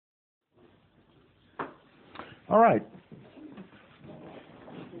All right.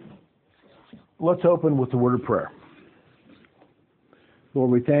 Let's open with the word of prayer.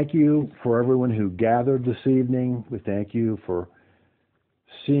 Lord, we thank you for everyone who gathered this evening. We thank you for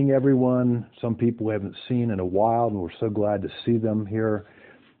seeing everyone, some people we haven't seen in a while, and we're so glad to see them here.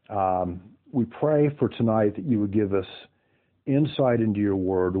 We pray for tonight that you would give us insight into your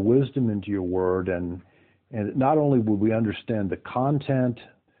word, wisdom into your word, and not only would we understand the content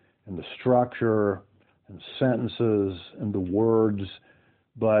and the structure and sentences and the words,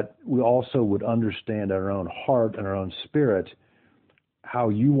 but we also would understand in our own heart and our own spirit how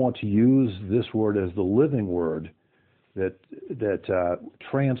you want to use this word as the living word that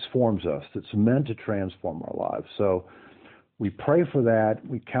transforms us, that's meant to transform our lives. So we pray for that.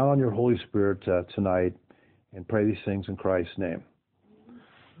 We count on your Holy Spirit tonight and pray these things in Christ's name.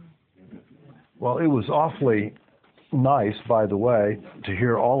 Well, it was awfully nice, by the way, to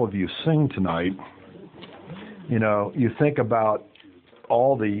hear all of you sing tonight. You know, you think about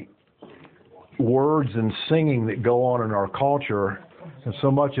all the words and singing that go on in our culture, and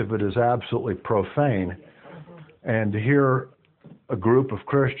so much of it is absolutely profane. And to hear a group of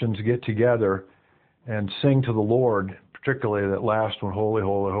Christians get together and sing to the Lord, particularly that last one, Holy,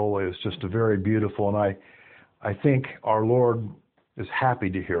 Holy, Holy, is just a very beautiful. And I think our Lord is happy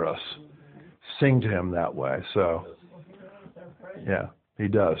to hear us sing to him that way. So, yeah, he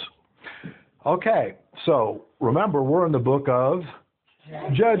does. Okay, so remember, we're in the book of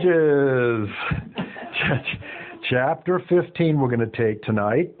Judges. Chapter 15 we're going to take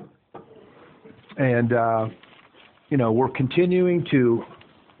tonight. And, we're continuing to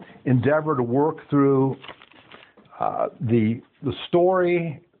endeavor to work through the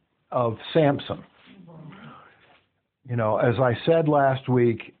story of Samson. You know, as I said last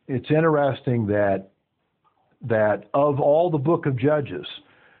week, it's interesting that of all the book of Judges,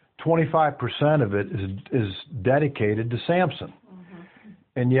 25% of it is dedicated to Samson. Mm-hmm.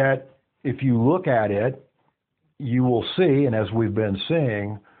 And yet, if you look at it, you will see, and as we've been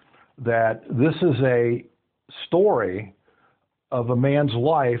seeing, that this is a story of a man's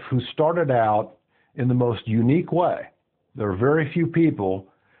life who started out in the most unique way. There are very few people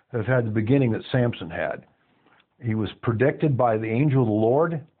that have had the beginning that Samson had. He was predicted by the angel of the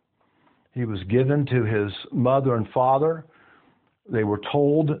Lord. He was given to his mother and father. They were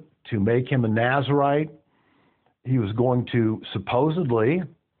told to make him a Nazirite. He was going to supposedly,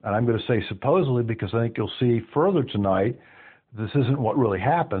 and I'm going to say supposedly because I think you'll see further tonight, this isn't what really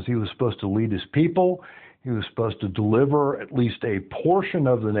happens. He was supposed to lead his people. He was supposed to deliver at least a portion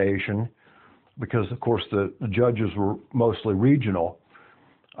of the nation because, of course, the judges were mostly regional.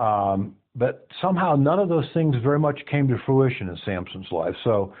 But somehow none of those things very much came to fruition in Samson's life.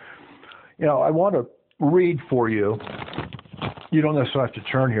 So, I want to read for you. You don't necessarily have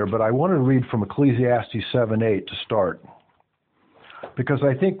to turn here, but I want to read from Ecclesiastes 7:8 to start, because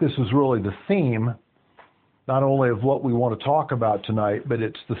I think this is really the theme, not only of what we want to talk about tonight, but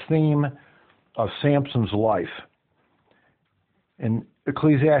it's the theme of Samson's life. And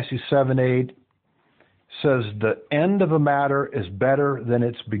Ecclesiastes 7:8 says, "The end of a matter is better than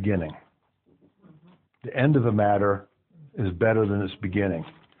its beginning." The end of a matter is better than its beginning.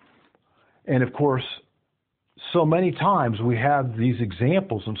 And of course, so many times we have these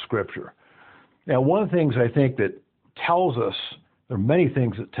examples in Scripture. Now, one of the things I think that tells us, there are many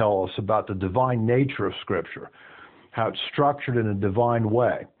things that tell us about the divine nature of Scripture, how it's structured in a divine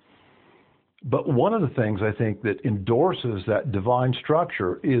way. But one of the things I think that endorses that divine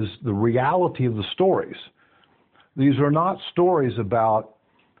structure is the reality of the stories. These are not stories about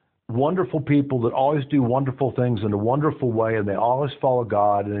wonderful people that always do wonderful things in a wonderful way and they always follow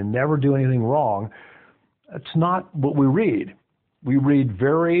God and they never do anything wrong. That's not what we read. We read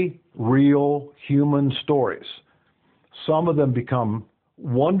very real human stories. Some of them become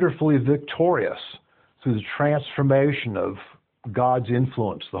wonderfully victorious through the transformation of God's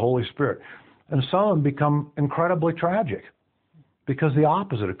influence, the Holy Spirit. And some of them become incredibly tragic because the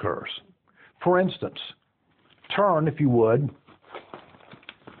opposite occurs. For instance, turn, if you would,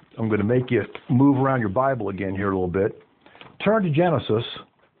 I'm going to make you move around your Bible again here a little bit. Turn to Genesis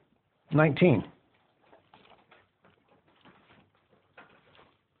 19.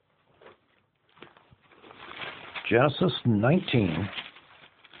 Genesis 19.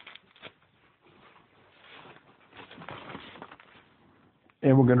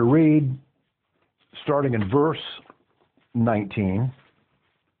 And we're going to read starting in verse 19.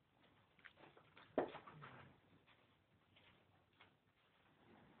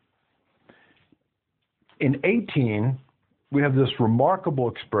 In 18, we have this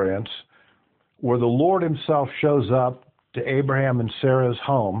remarkable experience where the Lord himself shows up to Abraham and Sarah's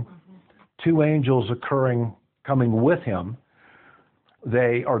home, two angels occurring coming with him.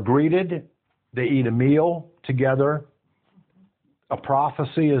 They are greeted. They eat a meal together. A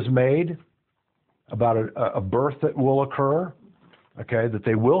prophecy is made about a birth that will occur, okay, that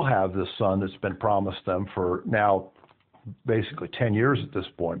they will have this son that's been promised them for now basically 10 years at this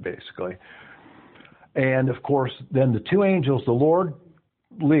point, basically. And, of course, then the two angels, the Lord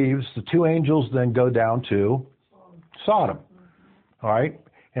leaves. The two angels then go down to Sodom, all right?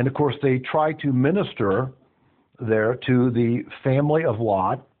 And, of course, they try to minister there to the family of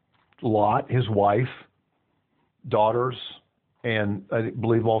Lot, his wife, daughters, and I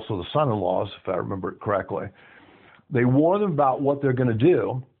believe also the son-in-laws, if I remember it correctly. They warn them about what they're going to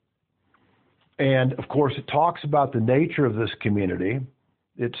do. And, of course, it talks about the nature of this community.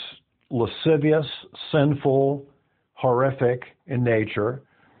 It's lascivious, sinful, horrific in nature.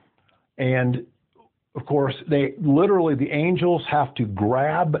 And, of course, the angels have to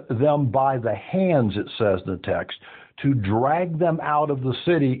grab them by the hands, it says in the text, to drag them out of the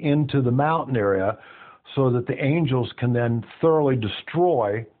city into the mountain area so that the angels can then thoroughly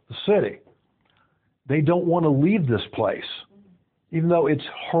destroy the city. They don't want to leave this place, even though it's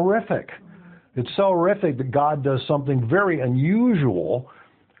horrific. It's so horrific that God does something very unusual.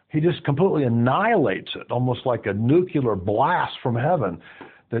 He just completely annihilates it, almost like a nuclear blast from heaven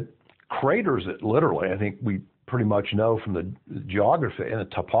that craters it, literally. I think we pretty much know from the geography and the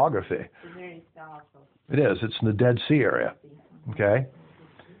topography. It is. It's in the Dead Sea area. Okay?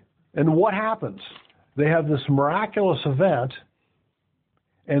 And what happens? They have this miraculous event,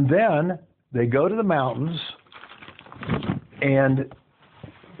 and then they go to the mountains, and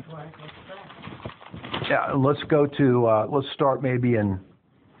let's start maybe in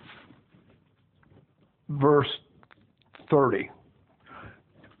verse 30.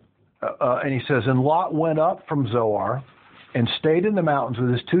 And he says, and Lot went up from Zoar and stayed in the mountains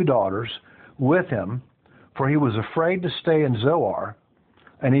with his two daughters with him, for he was afraid to stay in Zoar,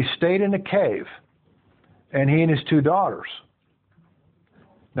 and he stayed in a cave, and he and his two daughters.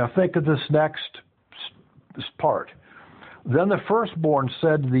 Now think of this part. Then the firstborn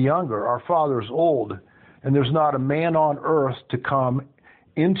said to the younger, our father is old, and there's not a man on earth to come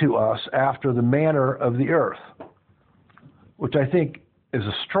into us after the manner of the earth, which I think is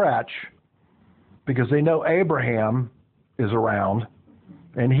a stretch because they know Abraham is around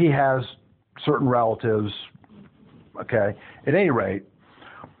and he has certain relatives, okay, at any rate.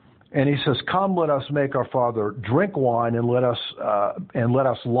 And he says, come, let us make our father drink wine and let us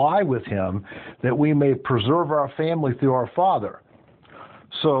lie with him that we may preserve our family through our father.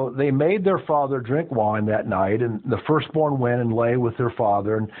 So they made their father drink wine that night, and the firstborn went and lay with their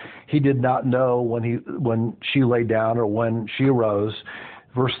father, and he did not know when she lay down or when she arose.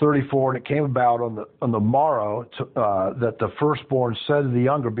 Verse 34, and it came about on the morrow that the firstborn said to the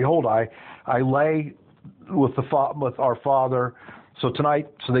younger, behold, I lay with our father. So tonight,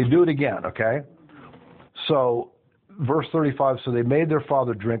 so they do it again, okay? So verse 35, so they made their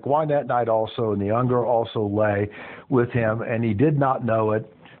father drink wine that night also, and the younger also lay with him, and he did not know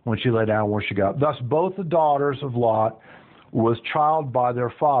it when she lay down, where she got. Thus both the daughters of Lot was child by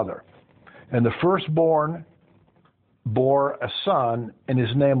their father. And the firstborn bore a son, and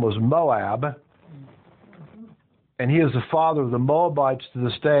his name was Moab, and he is the father of the Moabites to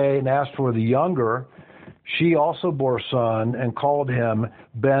this day. And as for the younger, she also bore a son and called him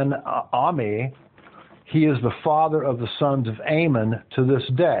Ben-Ami. He is the father of the sons of Ammon to this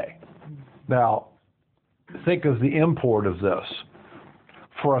day. Now, think of the import of this.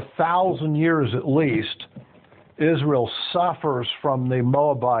 For 1,000 years at least, Israel suffers from the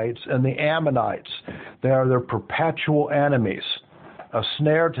Moabites and the Ammonites. They are their perpetual enemies, a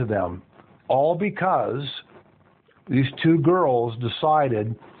snare to them, all because these two girls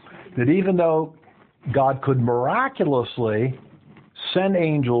decided that even though God could miraculously send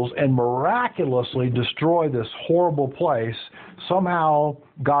angels and miraculously destroy this horrible place, somehow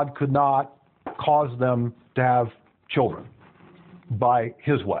God could not cause them to have children by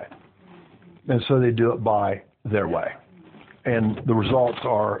his way. And so they do it by their way. And the results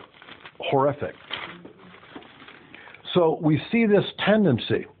are horrific. So we see this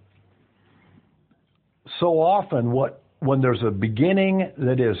tendency. So often when there's a beginning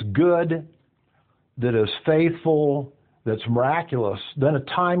that is good, that is faithful, that's miraculous, then a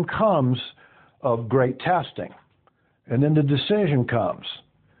time comes of great testing. And then the decision comes.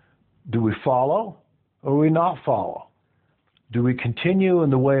 Do we follow or do we not follow? Do we continue in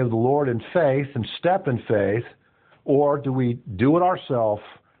the way of the Lord in faith and step in faith, or do we do it ourselves,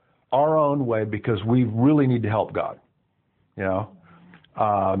 our own way, because we really need to help God? You know?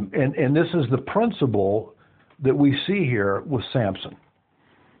 And this is the principle that we see here with Samson.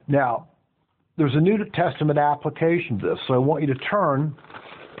 Now, there's a New Testament application to this. So I want you to turn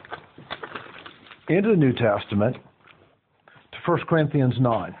into the New Testament to 1 Corinthians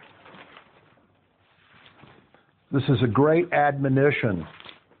 9. This is a great admonition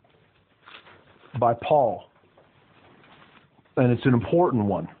by Paul, and it's an important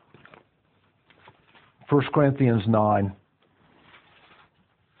one. 1 Corinthians 9,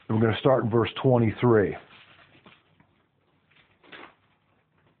 we're going to start in verse 23.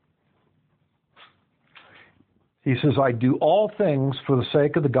 He says, I do all things for the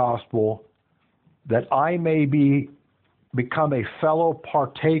sake of the gospel, that I may become a fellow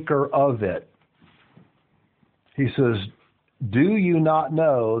partaker of it. He says, do you not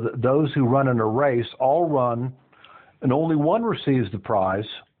know that those who run in a race all run, and only one receives the prize?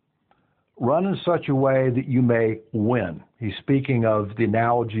 Run in such a way that you may win. He's speaking of the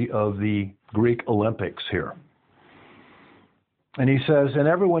analogy of the Greek Olympics here. And he says, and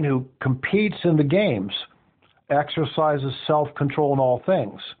everyone who competes in the games exercises self-control in all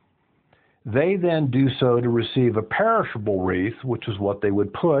things. They then do so to receive a perishable wreath, which is what they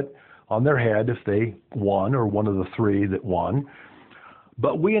would put on their head if they won, or one of the three that won.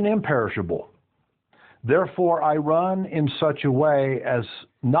 But we an imperishable. Therefore I run in such a way as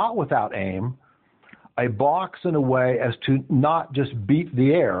not without aim. I box in a way as to not just beat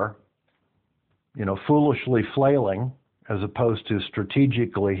the air, foolishly flailing, as opposed to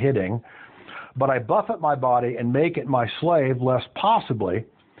strategically hitting, but I buffet my body and make it my slave, lest possibly,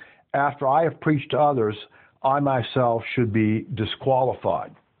 after I have preached to others, I myself should be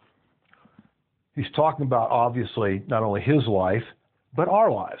disqualified. He's talking about, obviously, not only his life, but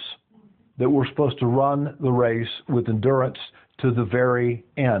our lives, that we're supposed to run the race with endurance to the very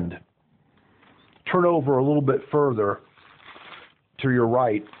end. Turn over a little bit further to your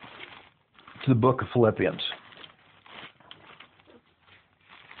right to the book of Philippians.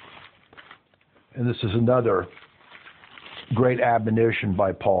 And this is another great admonition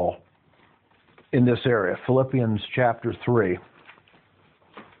by Paul in this area. Philippians chapter 3.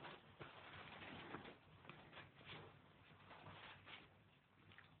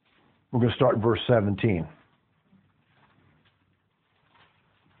 We're going to start in verse 17.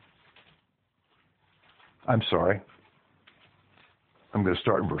 I'm sorry. I'm going to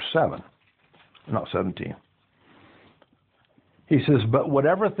start in verse 7, not 17. He says, but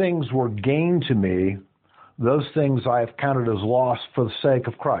whatever things were gained to me, those things I have counted as loss for the sake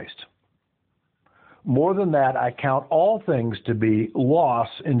of Christ. More than that, I count all things to be loss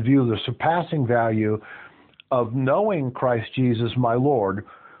in view of the surpassing value of knowing Christ Jesus my Lord,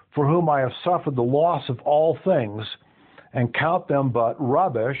 for whom I have suffered the loss of all things, and count them but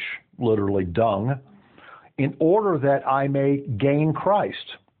rubbish, literally dung, in order that I may gain Christ,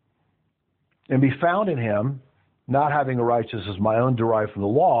 and be found in him, not having a righteousness my own derived from the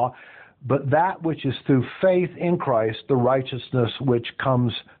law, but that which is through faith in Christ, the righteousness which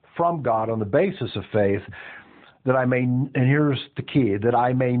comes from God on the basis of faith, that I may, and here's the key, that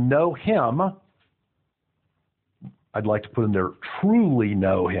I may know him. I'd like to put in there, truly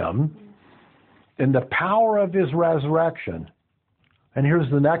know him, in the power of his resurrection. And here's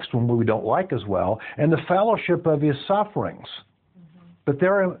the next one we don't like as well, and the fellowship of his sufferings. But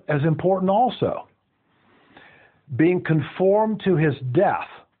they're as important also. Being conformed to his death.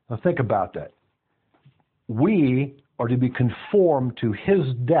 Now think about that. We are to be conformed to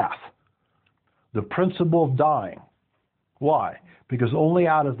his death, the principle of dying. Why? Because only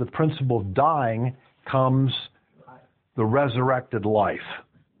out of the principle of dying comes the resurrected life.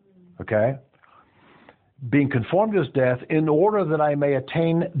 Okay? Being conformed to his death in order that I may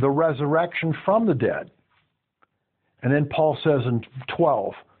attain the resurrection from the dead. And then Paul says in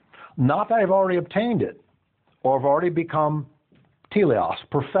 12, not that I've already obtained it, or have already become teleos,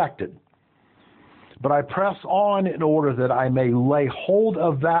 perfected, but I press on in order that I may lay hold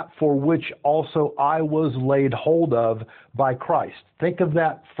of that for which also I was laid hold of by Christ. Think of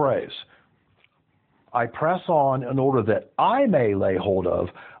that phrase. I press on in order that I may lay hold of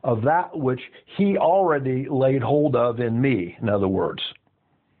that which he already laid hold of in me, in other words.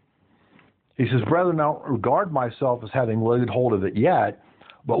 He says, brethren, I don't regard myself as having laid hold of it yet,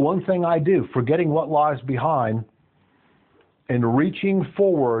 but one thing I do, forgetting what lies behind and reaching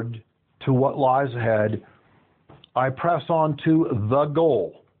forward to what lies ahead, I press on to the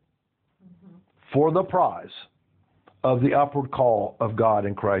goal for the prize of the upward call of God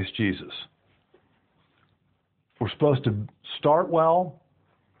in Christ Jesus. We're supposed to start well.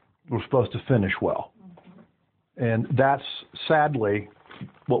 We're supposed to finish well. And that's sadly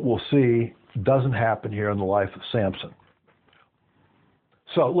what we'll see doesn't happen here in the life of Samson.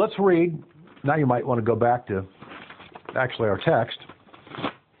 So let's read. Now you might want to go back to actually our text.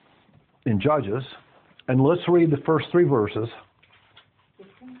 in Judges, and let's read the first 3 verses.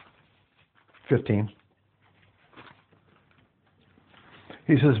 15.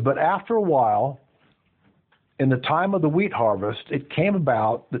 He says, "But after a while, in the time of the wheat harvest, it came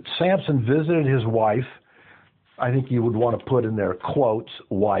about that Samson visited his wife." I think you would want to put in there quotes,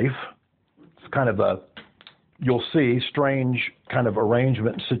 wife. It's kind of a, you'll see, strange kind of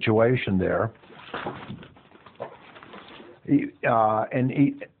arrangement and situation there. He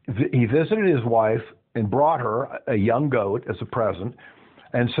visited his wife and brought her a young goat as a present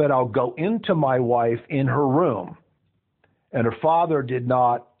and said, "I'll go into my wife in her room." And her father did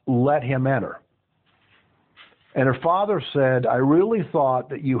not let him enter. And her father said, "I really thought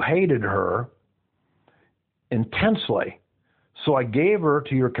that you hated her intensely, so I gave her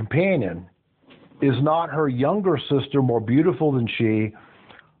to your companion. Is not her younger sister more beautiful than she?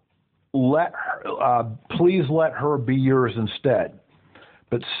 Please let her be yours instead."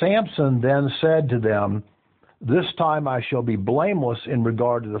 But Samson then said to them, "This time I shall be blameless in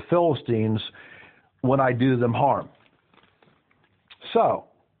regard to the Philistines when I do them harm." So,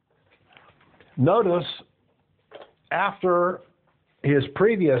 notice after his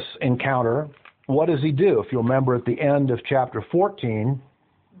previous encounter, what does he do? If you'll remember at the end of chapter 14,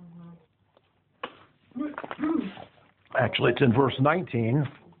 actually it's in verse 19.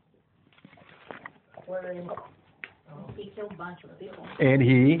 He killed a bunch of people. And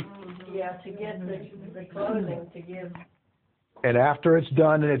he, to get the clothing to give. And after it's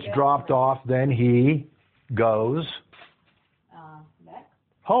done and it's dropped off, then he goes Back?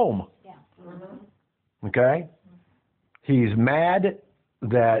 home. Yeah. Okay? He's mad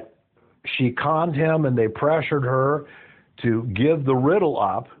that she conned him and they pressured her to give the riddle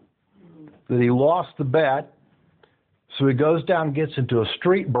up, that he lost the bet. So he goes down and gets into a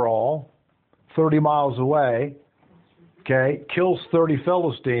street brawl 30 miles away, okay, kills 30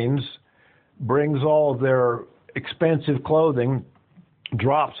 Philistines, brings all of their expensive clothing,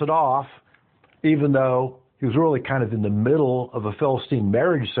 drops it off, even though he was really kind of in the middle of a Philistine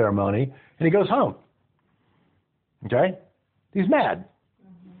marriage ceremony, and he goes home. Okay? He's mad.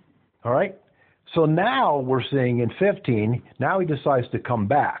 All right? So now we're seeing in 15, now he decides to come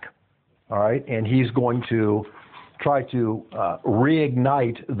back. All right? And he's going to try to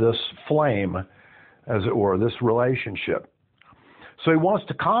reignite this flame, as it were, this relationship. So he wants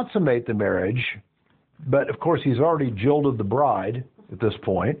to consummate the marriage, but of course he's already jilted the bride at this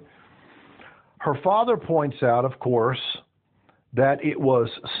point. Her father points out, of course, that it was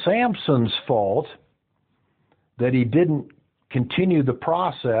Samson's fault that he didn't continue the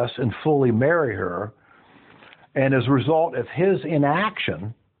process and fully marry her. And as a result of his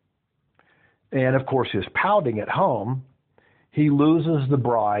inaction, and of course his pouting at home, he loses the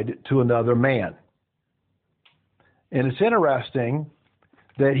bride to another man. And it's interesting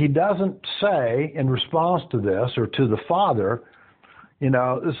that he doesn't say in response to this or to the father, you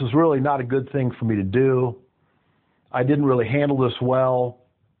know, this is really not a good thing for me to do. I didn't really handle this well.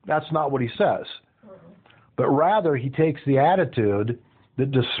 That's not what he says. But rather he takes the attitude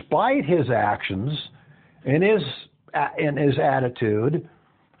that despite his actions and his attitude,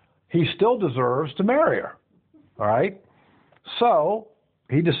 he still deserves to marry her. All right? So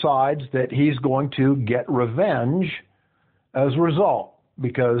he decides that he's going to get revenge as a result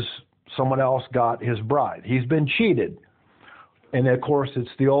because someone else got his bride. He's been cheated. And of course, it's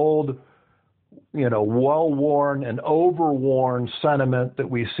the old, you know, well-worn and overworn sentiment that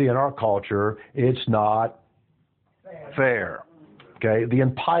we see in our culture. It's not fair. Okay? The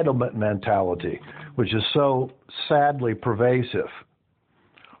entitlement mentality, which is so sadly pervasive.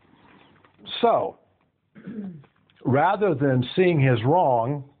 So, rather than seeing his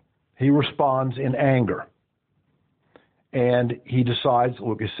wrong, he responds in anger. And he decides,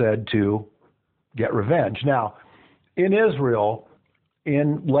 like we said, to get revenge. Now, in Israel,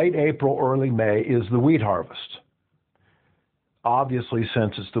 in late April, early May, is the wheat harvest. Obviously,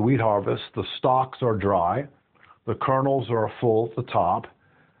 since it's the wheat harvest, the stalks are dry, the kernels are full at the top,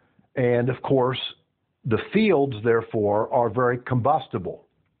 and of course, the fields, therefore, are very combustible.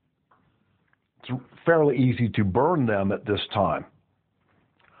 It's fairly easy to burn them at this time.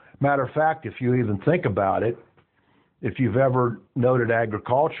 Matter of fact, if you even think about it, if you've ever noted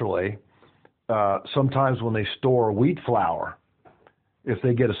agriculturally, sometimes when they store wheat flour, if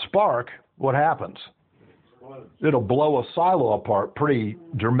they get a spark, what happens? It'll blow a silo apart pretty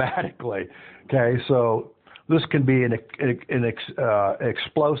dramatically. Okay, so this can be an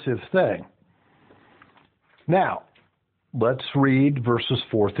explosive thing. Now, let's read verses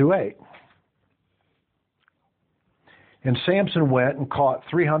 4 through 8. And Samson went and caught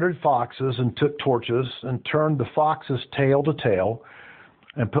 300 foxes and took torches and turned the foxes tail to tail,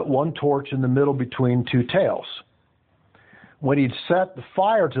 and put one torch in the middle between two tails. When he'd set the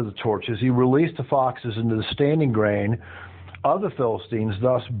fire to the torches, he released the foxes into the standing grain of the Philistines,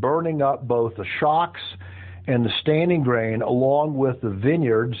 thus burning up both the shocks and the standing grain along with the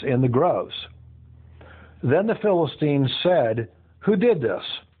vineyards and the groves. Then the Philistines said, "Who did this?"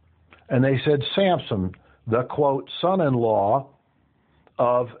 And they said, "Samson, the, quote, son-in-law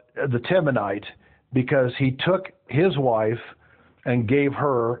of the Timonite, because he took his wife and gave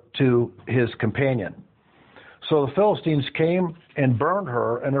her to his companion." So the Philistines came and burned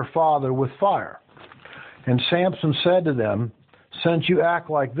her and her father with fire. And Samson said to them, "Since you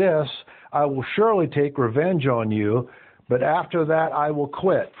act like this, I will surely take revenge on you, but after that I will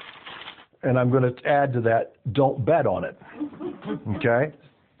quit." And I'm going to add to that, don't bet on it. Okay?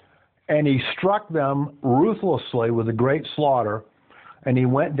 And he struck them ruthlessly with a great slaughter, and he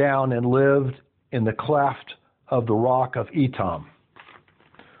went down and lived in the cleft of the rock of Etam.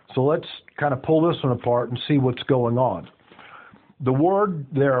 So let's kind of pull this one apart and see what's going on. The word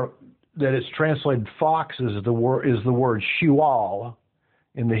there that is translated foxes is the word shual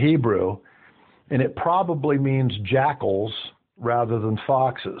in the Hebrew, and it probably means jackals rather than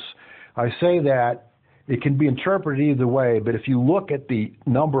foxes. I say that it can be interpreted either way, but if you look at the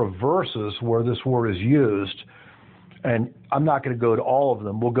number of verses where this word is used, and I'm not going to go to all of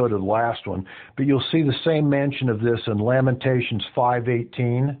them, we'll go to the last one, but you'll see the same mention of this in Lamentations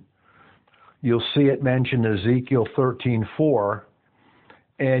 5:18. You'll see it mentioned in Ezekiel 13:4,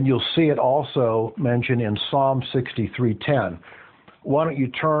 and you'll see it also mentioned in Psalm 63:10. Why don't you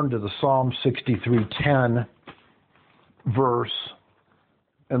turn to the Psalm 63:10 verse,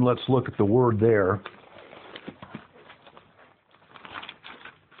 and let's look at the word there.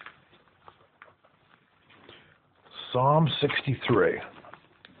 Psalm 63.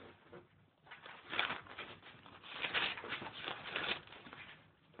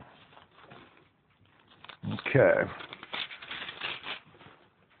 Okay.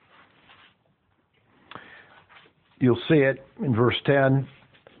 You'll see it in verse 10.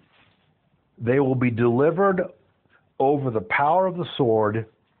 They will be delivered over the power of the sword.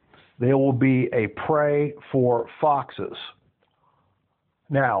 They will be a prey for foxes.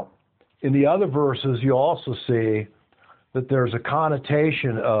 Now, in the other verses, you also see that there's a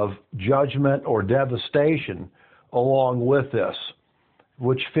connotation of judgment or devastation along with this,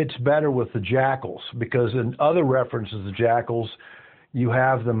 which fits better with the jackals, because in other references to jackals, you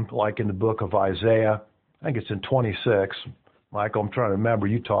have them like in the book of Isaiah. I think it's in 26. Michael, I'm trying to remember.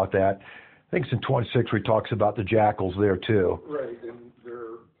 You taught that. I think it's in 26 where he talks about the jackals there too. Right, and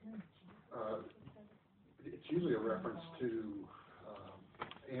it's usually a reference to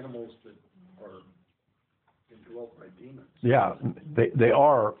animals that are indwelt by demons. Yeah, they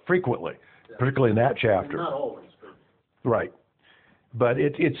are frequently, particularly in that chapter. Not always, but... Right. But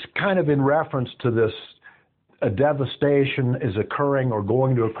it's kind of in reference to this, a devastation is occurring or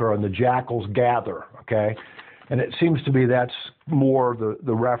going to occur, and the jackals gather, okay? And it seems to be that's more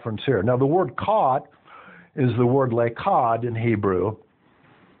the reference here. Now, the word caught is the word lekad in Hebrew,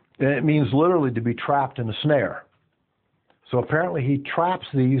 and it means literally to be trapped in a snare. So apparently he traps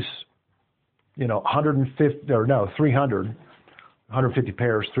these, 150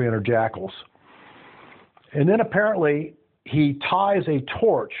 pairs, 300 jackals. And then apparently he ties a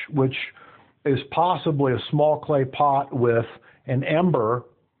torch, which is possibly a small clay pot with an ember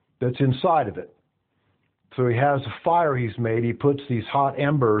that's inside of it. So he has a fire he's made. He puts these hot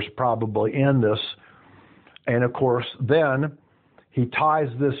embers probably in this. And of course, then he ties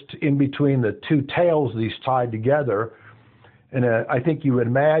this in between the two tails these tied together. And I think you would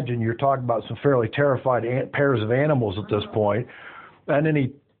imagine you're talking about some fairly terrified pairs of animals at this point. And then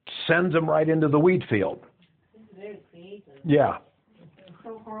he sends them right into the wheat field. This is very creative. Yeah. It's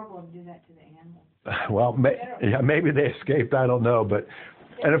so horrible to do that to the animals. Well, maybe they escaped. I don't know. But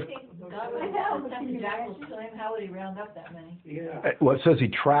and if, God would have jackals to him, how would he round up that many? Yeah. well, it says he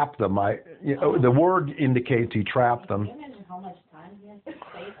trapped them. The word indicates he trapped them. Can you imagine how much time he has to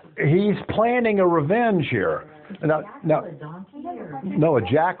save? He's planning a revenge here. Now, A donkey or? no, a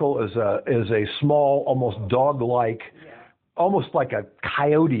jackal is a small, almost dog-like, almost like a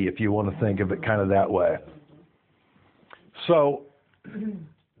coyote, if you want to think of it kind of that way. So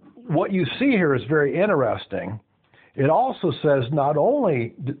what you see here is very interesting. It also says not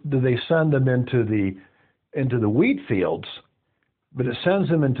only do they send them into the wheat fields, but it sends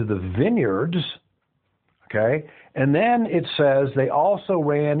them into the vineyards, okay? And then it says they also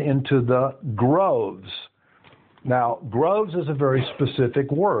ran into the groves. Now, groves is a very specific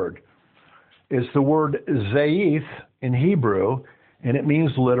word. It's the word zaith in Hebrew, and it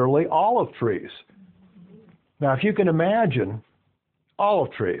means literally olive trees. Now, if you can imagine,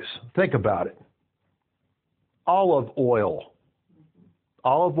 Olive trees. Think about it. Olive oil.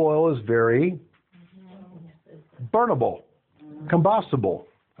 Olive oil is very burnable, combustible.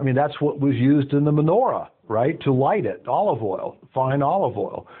 I mean, that's what was used in the menorah, right, to light it, olive oil, fine olive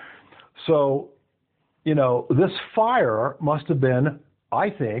oil. So, you know, this fire must have been,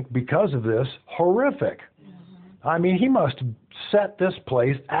 I think, because of this, horrific. I mean, he must have set this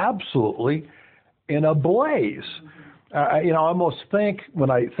place absolutely in a blaze. You know, I almost think,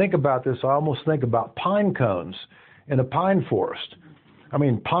 when I think about this, I almost think about pine cones in a pine forest. I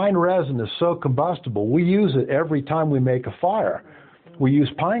mean, pine resin is so combustible. We use it every time we make a fire. We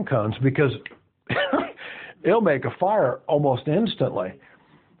use pine cones because it'll make a fire almost instantly.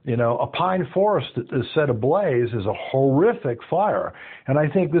 You know, a pine forest that is set ablaze is a horrific fire. And I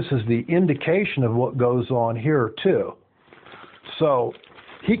think this is the indication of what goes on here, too. So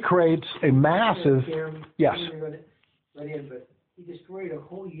he creates a massive... Jeremy, Yes. But he destroyed a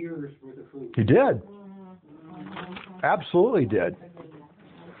whole year's worth of food. He did. Absolutely did.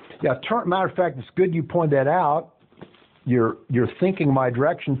 Yeah, matter of fact, it's good you point that out. You're thinking my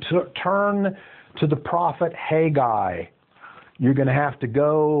direction. Turn to the prophet Haggai. You're going to have to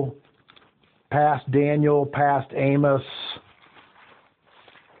go past Daniel, past Amos,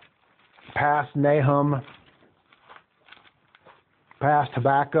 past Nahum, past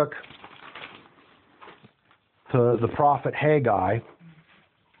Habakkuk, to the prophet Haggai.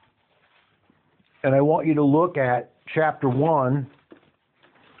 And I want you to look at chapter 1,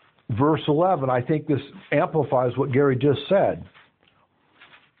 verse 11. I think this amplifies what Gary just said.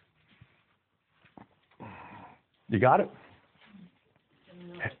 You got it?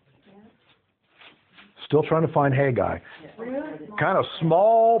 Still trying to find Haggai. Kind of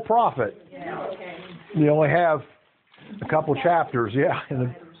small prophet. You only have a couple chapters, yeah.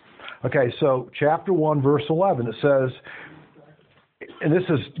 Okay, so chapter 1, verse 11, it says, and this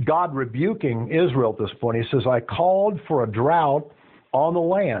is God rebuking Israel at this point. He says, I called for a drought on the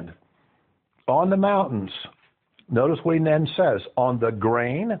land, on the mountains. Notice what he then says, on the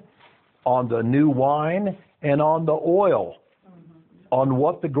grain, on the new wine, and on the oil, on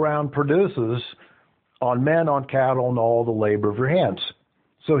what the ground produces, on men, on cattle, and all the labor of your hands.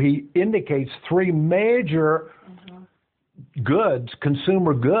 So he indicates three major goods,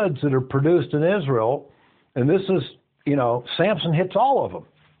 consumer goods that are produced in Israel. And this is, you know, Samson hits all of them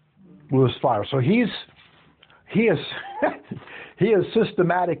with his fire. So he is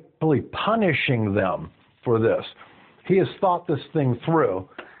systematically punishing them for this. He has thought this thing through,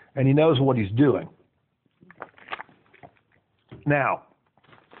 and he knows what he's doing. Now,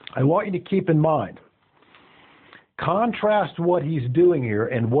 I want you to keep in mind, contrast what he's doing here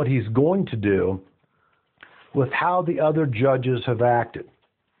and what he's going to do with how the other judges have acted.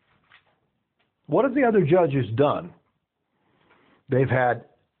 What have the other judges done? They've had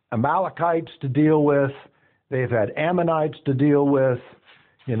Amalekites to deal with. They've had Ammonites to deal with.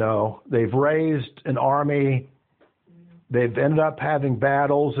 You know, they've raised an army. They've ended up having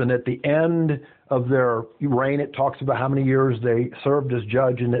battles. And at the end of their reign, it talks about how many years they served as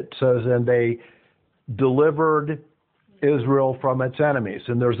judge. And it says, and they delivered Israel from its enemies.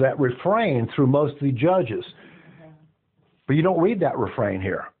 And there's that refrain through most of the judges. But you don't read that refrain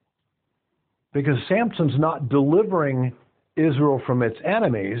here. Because Samson's not delivering Israel from its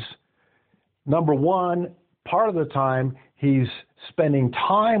enemies. Number one, part of the time he's spending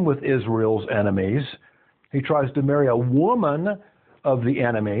time with Israel's enemies. He tries to marry a woman of the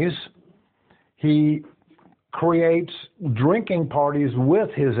enemies. He creates drinking parties with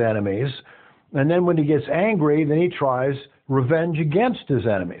his enemies. And then when he gets angry, then he tries revenge against his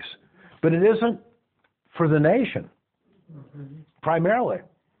enemies. But it isn't for the nation, primarily.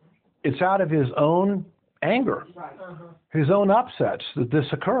 It's out of his own anger, his own upsets that this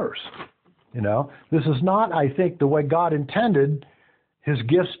occurs. You know, this is not, I think, the way God intended his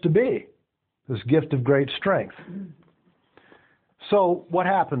gifts to be, this gift of great strength. So what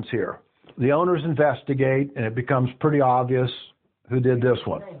happens here? The owners investigate, and it becomes pretty obvious who did this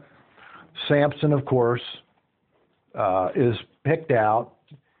one. Samson, of course, is picked out.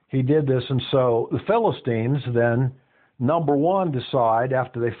 He did this, and so the Philistines then, number one, decide,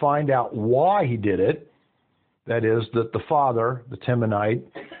 after they find out why he did it, that is, that the father, the Timonite,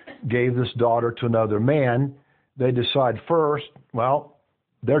 gave this daughter to another man, they decide first, well,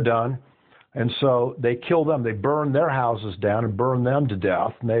 they're done. And so they kill them. They burn their houses down and burn them to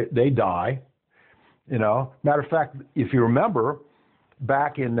death. And they die. You know, matter of fact, if you remember,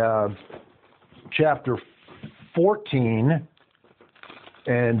 back in chapter 14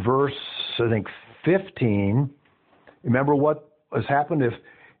 and verse, I think, 15, remember what has happened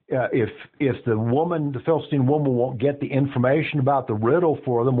if the Philistine woman won't get the information about the riddle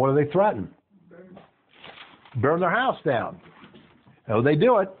for them, what do they threaten? Burn their house down. No, they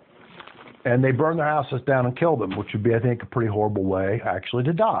do it. And they burn their houses down and kill them, which would be, I think, a pretty horrible way, actually,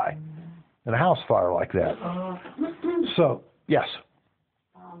 to die in a house fire like that. So, yes.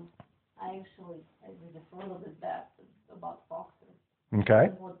 I read a little bit back about foxes.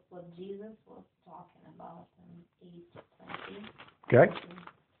 Okay. What Jesus was talking about in 8:20. Okay.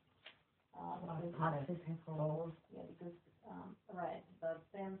 Yeah, because, right, the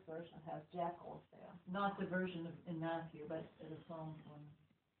Sam's version has jackals there. Not the version in Matthew, but the Psalms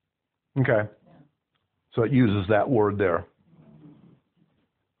one. Okay. Yeah. So it uses that word there.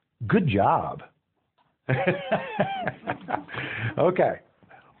 Good job. Okay.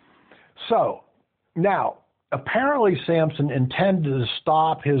 So, now, apparently Samson intended to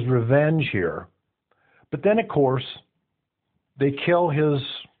stop his revenge here, but then, of course, they kill his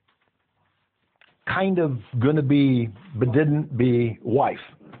kind of going to be, but didn't be wife.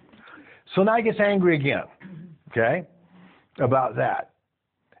 So now he gets angry again, okay, about that.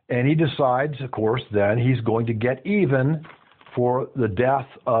 And he decides, of course, then he's going to get even for the death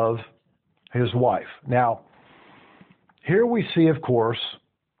of his wife. Now, here we see, of course,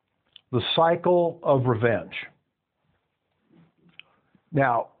 the cycle of revenge.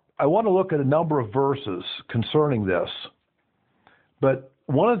 Now, I want to look at a number of verses concerning this, but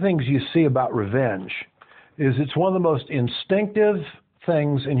one of the things you see about revenge is it's one of the most instinctive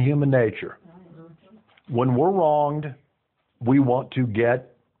things in human nature. When we're wronged, we want to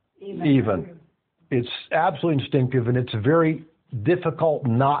get even. It's absolutely instinctive, and it's very difficult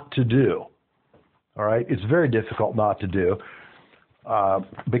not to do. All right? It's very difficult not to do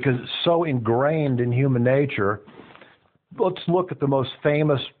because it's so ingrained in human nature. Let's look at the most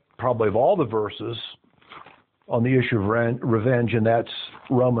famous, probably of all the verses, on the issue of revenge, and that's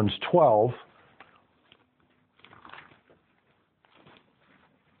Romans 12.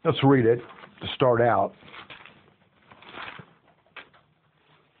 Let's read it to start out.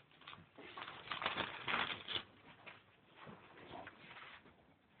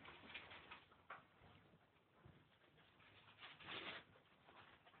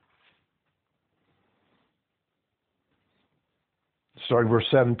 Starting verse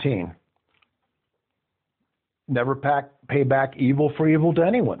 17. Never pay back evil for evil to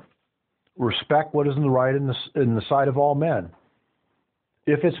anyone. Respect what is in the right in the sight of all men.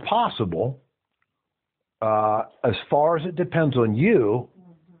 If it's possible, as far as it depends on you,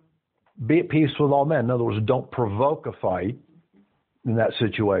 be at peace with all men. In other words, don't provoke a fight in that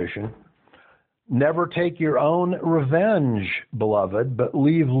situation. Never take your own revenge, beloved, but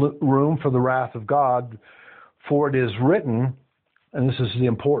leave room for the wrath of God. For it is written, and this is the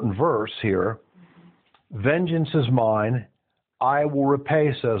important verse here, vengeance is mine, I will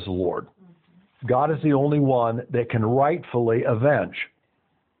repay, says the Lord. God is the only one that can rightfully avenge,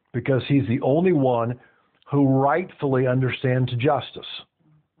 because he's the only one who rightfully understands justice.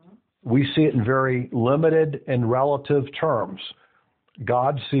 We see it in very limited and relative terms.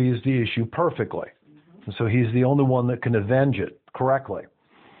 God sees the issue perfectly, and so he's the only one that can avenge it correctly.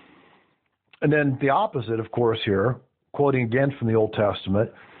 And then the opposite, of course, here, quoting again from the Old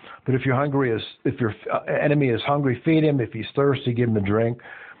Testament, but if your enemy is hungry, feed him. If he's thirsty, give him a drink.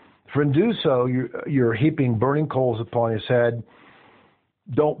 For in do so, you're heaping burning coals upon his head.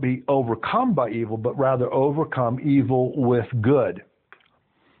 Don't be overcome by evil, but rather overcome evil with good.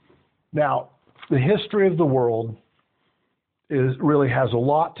 Now, the history of the world really has a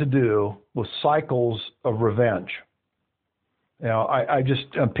lot to do with cycles of revenge. Now,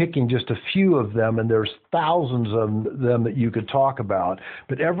 I'm picking just a few of them, and there's thousands of them that you could talk about.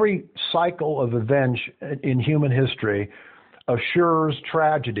 But every cycle of revenge in human history assures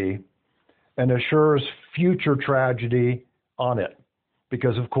tragedy and assures future tragedy on it.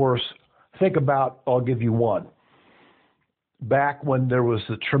 Because, of course, think about, I'll give you one. Back when there was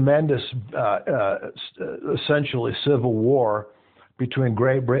the tremendous, essentially civil war between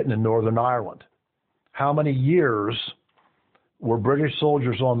Great Britain and Northern Ireland, how many years were British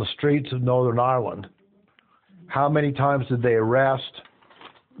soldiers on the streets of Northern Ireland? How many times did they arrest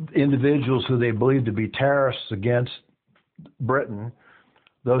individuals who they believed to be terrorists against Britain?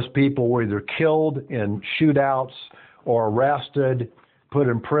 Those people were either killed in shootouts or arrested, put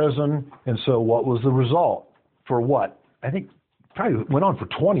in prison. And so what was the result? For what? I think probably went on for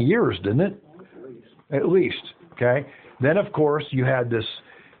 20 years, didn't it? At least. Okay. Then, of course, you had this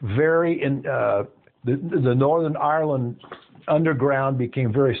the Northern Ireland underground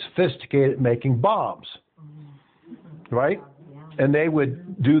became very sophisticated at making bombs, right? And they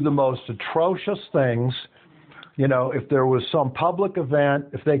would do the most atrocious things You know, if there was some public event,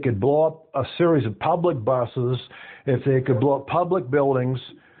 if they could blow up a series of public buses, if they could blow up public buildings,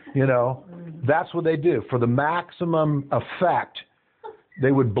 you know, that's what they do. For the maximum effect,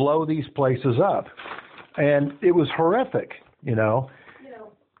 they would blow these places up. And it was horrific, you know. You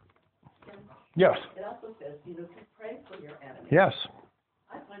know, Yes, it also says, you know, to pray for your enemies. yes,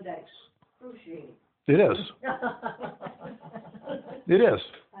 I find that excruciating. it is. It is.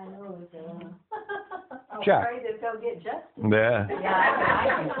 I know it's, I'm Jack. afraid that they'll get justice. Yeah.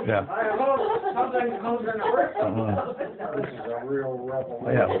 Yeah. I hope something comes in the work. This is a real rebel.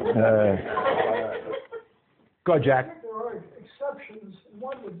 Yeah. Go ahead, Jack. There are exceptions, and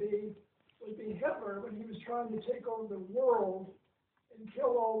one would be Hitler when he was trying to take over the world and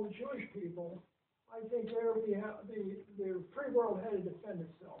kill all the Jewish people. I think there the free world had to defend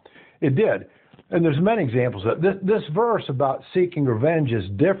itself. It did. And there's many examples of it. This verse about seeking revenge is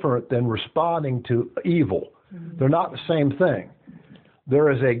different than responding to evil. They're not the same thing.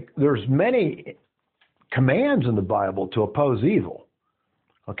 There's many commands in the Bible to oppose evil.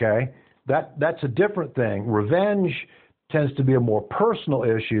 Okay? That's a different thing. Revenge tends to be a more personal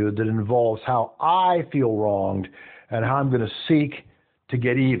issue that involves how I feel wronged and how I'm going to seek to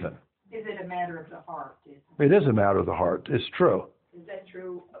get even. Is it a matter of the heart? It is a matter of the heart. It's true. Is that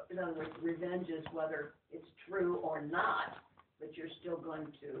true? In other words, revenge is whether it's true or not, but you're still going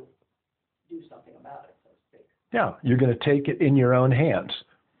to do something about it, so to speak, Yeah, you're going to take it in your own hands.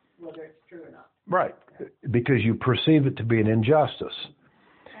 whether it's true or not. Right. Because you perceive it to be an injustice.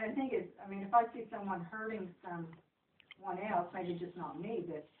 And I think it's, I mean, if I see someone hurting someone else, maybe just not me,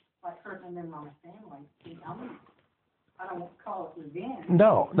 but like hurting them in my family, I don't call it revenge.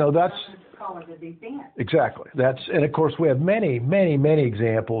 No, that's I just call it a defense. exactly. And of course we have many, many, many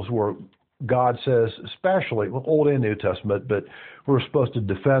examples where God says, especially Old and New Testament, but we're supposed to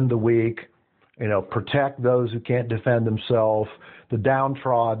defend the weak, you know, protect those who can't defend themselves, the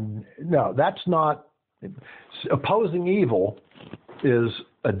downtrodden. No, that's not. Opposing evil is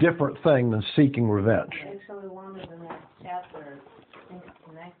a different thing than seeking revenge. actually one of the next chapters, I think it's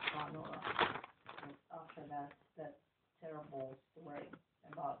the next one, or after that terrible story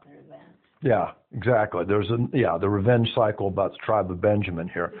about the revenge. Yeah, exactly. There's the revenge cycle about the tribe of Benjamin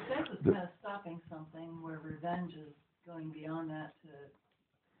here. It says it's kind of stopping something where revenge is going beyond that to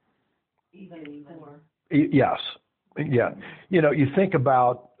even more. Yes. Yeah. You know, you think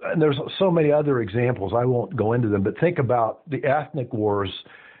about, and there's so many other examples, I won't go into them, but think about the ethnic wars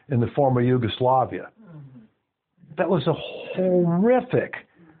in the former Yugoslavia. That was a horrific,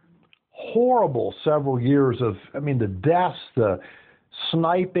 horrible several years of, the deaths, the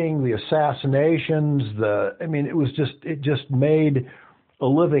sniping, the assassinations, it just made a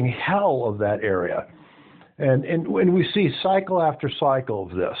living hell of that area. And when we see cycle after cycle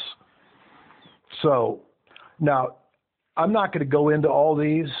of this. So now, I'm not going to go into all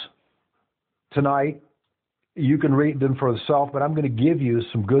these tonight. You can read them for yourself, but I'm going to give you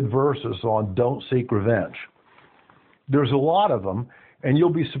some good verses on don't seek revenge. There's a lot of them, and you'll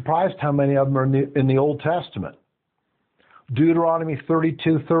be surprised how many of them are in the Old Testament. Deuteronomy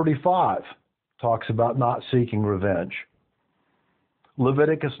 32:35 talks about not seeking revenge.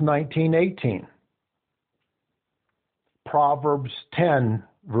 Leviticus 19:18. Proverbs 10,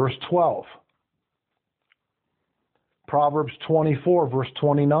 verse 12. Proverbs 24, verse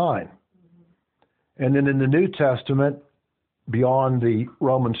 29. And then in the New Testament, beyond the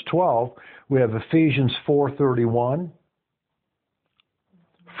Romans 12, we have Ephesians 4:31,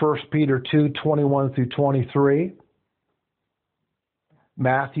 1 Peter 2:21 through 23,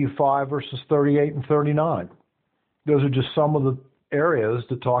 Matthew 5, verses 38 and 39. Those are just some of the areas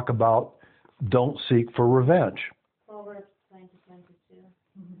that talk about don't seek for revenge. Proverbs 20:22.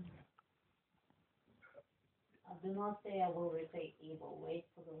 Do not say I will repay evil. Wait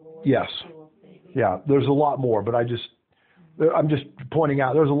for the Lord. Yes. He will save you. Yeah, there's a lot more, but I'm just pointing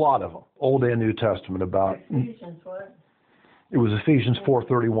out there's a lot of them, Old and New Testament about. Ephesians what? It was Ephesians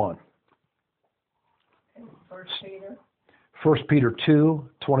 4:31. First Peter? 1 Peter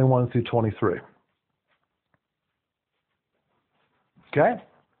 2:21 through 23. Okay?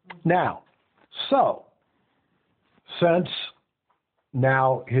 Now, so, since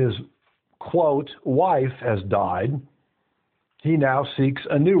now his, quote, wife has died, he now seeks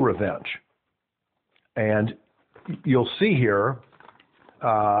a new revenge. And you'll see here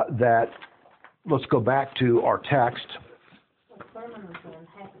that, let's go back to our text. So permanently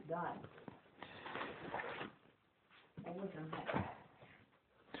had to die. I wouldn't have.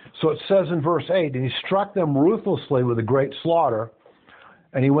 So it says in verse 8, and he struck them ruthlessly with a great slaughter,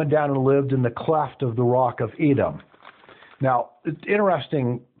 and he went down and lived in the cleft of the rock of Edom. Now,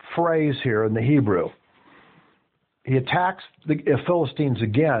 interesting phrase here in the Hebrew. he attacks the Philistines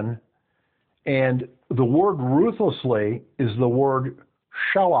again, and the word ruthlessly is the word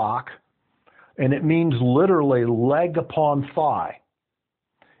shalach, and it means literally leg upon thigh.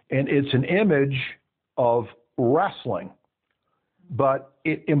 And it's an image of wrestling, but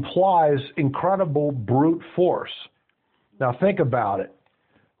it implies incredible brute force. Now think about it.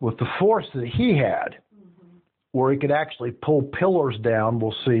 With the force that he had, where he could actually pull pillars down,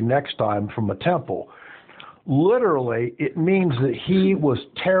 we'll see next time, from a temple, literally it means that he was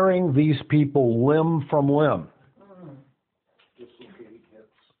tearing these people limb from limb.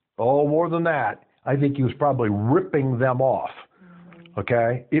 Oh, more than that. I think he was probably ripping them off.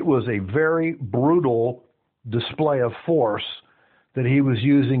 Okay? It was a very brutal display of force that he was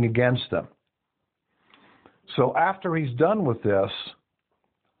using against them. So after he's done with this,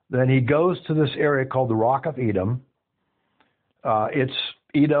 then he goes to this area called the Rock of Edom.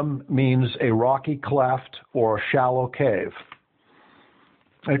 Edom means a rocky cleft or a shallow cave.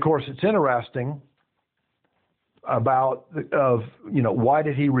 And of course, it's interesting about why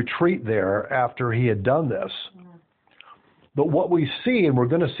did he retreat there after he had done this. But what we see, and we're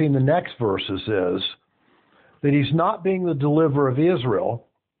going to see in the next verses, is that he's not being the deliverer of Israel,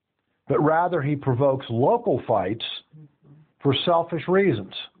 but rather he provokes local fights for selfish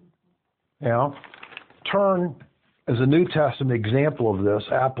reasons. You know, turn, as a New Testament example of this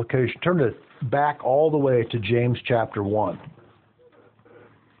application, turn it back all the way to James chapter 1.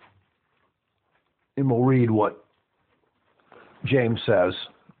 And we'll read what James says.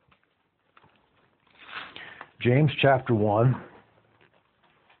 James chapter 1.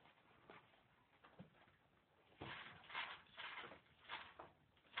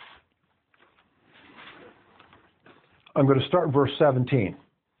 I'm going to start in verse 17.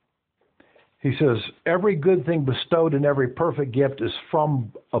 He says, every good thing bestowed and every perfect gift is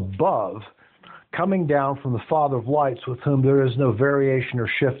from above, coming down from the Father of lights, with whom there is no variation or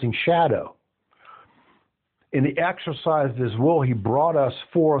shifting shadow. In the exercise of his will, he brought us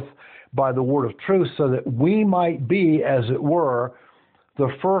forth by the word of truth, so that we might be, as it were, the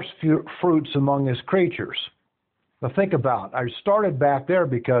first fruits among his creatures. Now think about it. I started back there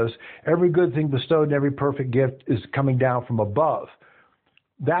because every good thing bestowed and every perfect gift is coming down from above.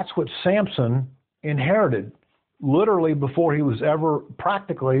 That's what Samson inherited, literally before he was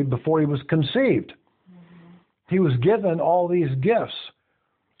conceived. He was given all these gifts,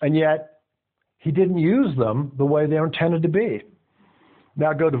 and yet he didn't use them the way they were intended to be.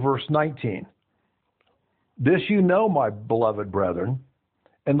 Now go to verse 19. This you know, my beloved brethren,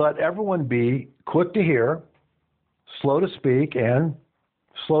 and let everyone be quick to hear, slow to speak, and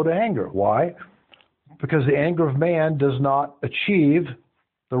slow to anger. Why? Because the anger of man does not achieve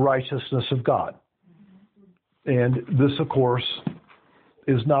the righteousness of God. And this, of course,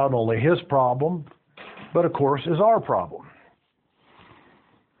 is not only his problem, but of course is our problem.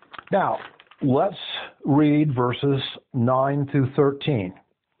 Now, let's read verses 9 through 13.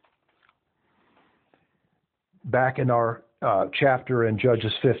 Back in our chapter in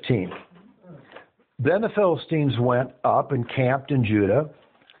Judges 15. Then the Philistines went up and camped in Judah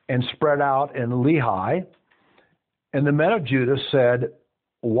and spread out in Lehi. And the men of Judah said,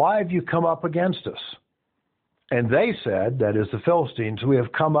 why have you come up against us? And they said, that is the Philistines, we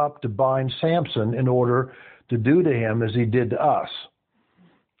have come up to bind Samson in order to do to him as he did to us.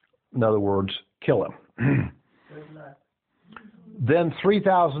 In other words, kill him. Then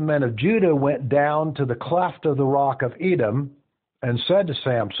 3,000 men of Judah went down to the cleft of the rock of Edom and said to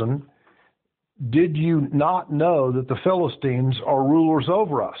Samson, did you not know that the Philistines are rulers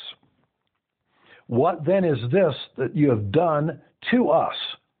over us? What then is this that you have done to us?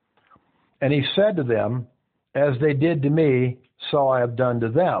 And he said to them, as they did to me, so I have done to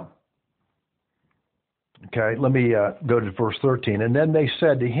them. Okay, let me go to verse 13. And then they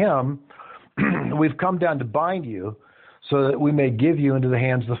said to him, we've come down to bind you so that we may give you into the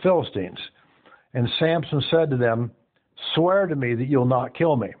hands of the Philistines. And Samson said to them, swear to me that you'll not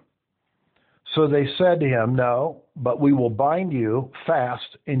kill me. So they said to him, no, but we will bind you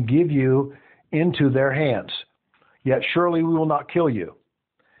fast and give you into their hands. Yet surely we will not kill you.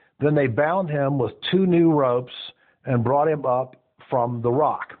 Then they bound him with 2 new ropes and brought him up from the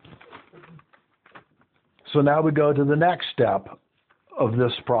rock. So now we go to the next step of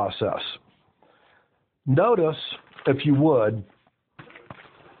this process. Notice, if you would,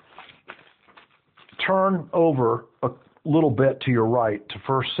 turn over a little bit to your right to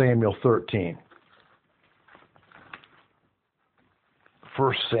 1 Samuel 13.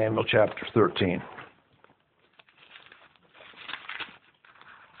 1 Samuel chapter 13.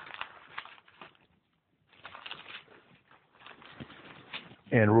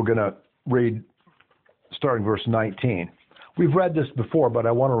 And we're going to read starting verse 19. We've read this before, but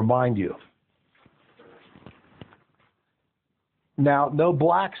I want to remind you. Now, no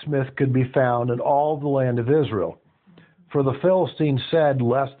blacksmith could be found in all the land of Israel. For the Philistines said,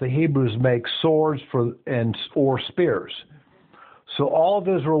 lest the Hebrews make swords or spears. So all of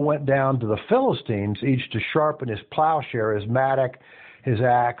Israel went down to the Philistines, each to sharpen his plowshare, his mattock, his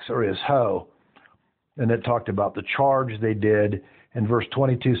axe, or his hoe. And it talked about the charge they did in verse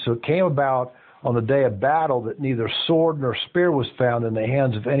 22. So it came about on the day of battle that neither sword nor spear was found in the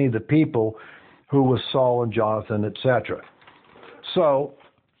hands of any of the people, who was Saul and Jonathan, etc. So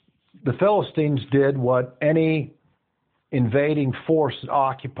the Philistines did what any invading force that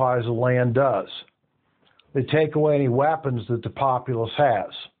occupies a land does. They take away any weapons that the populace has,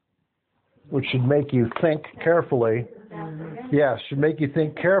 which should make you think carefully. Yes, should make you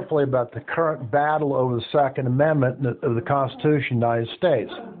think carefully about the current battle over the Second Amendment of the Constitution of the United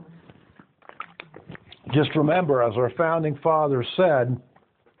States. Just remember, as our founding fathers said,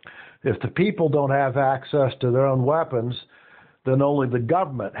 if the people don't have access to their own weapons, then only the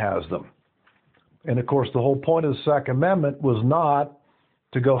government has them. And of course, the whole point of the Second Amendment was not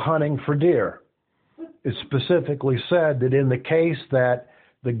to go hunting for deer. It specifically said that in the case that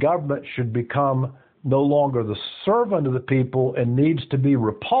the government should become no longer the servant of the people and needs to be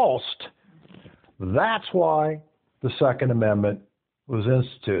repulsed, that's why the Second Amendment was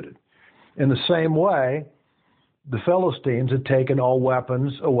instituted. In the same way, the Philistines had taken all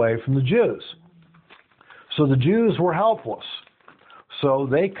weapons away from the Jews. So the Jews were helpless. So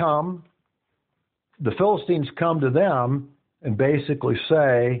the Philistines come to them and basically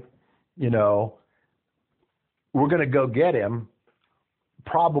say, we're going to go get him,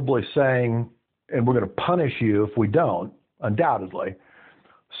 probably saying, and we're going to punish you if we don't, undoubtedly.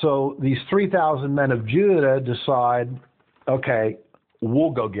 So these 3,000 men of Judah decide, okay,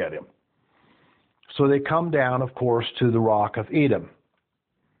 we'll go get him. So they come down, of course, to the rock of Edom.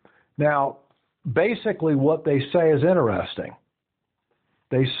 Now, basically what they say is interesting.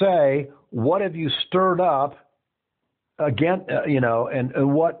 They say, what have you stirred up again,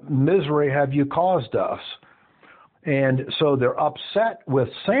 and what misery have you caused us? And so they're upset with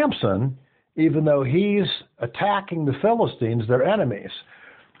Samson, even though he's attacking the Philistines, their enemies.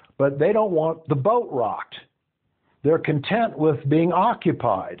 But they don't want the boat rocked. They're content with being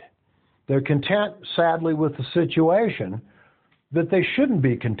occupied. They're content, sadly, with the situation that they shouldn't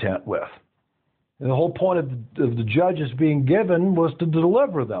be content with. And the whole point of the judges being given was to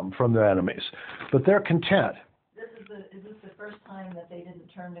deliver them from their enemies. But they're content. Is this the first time that they didn't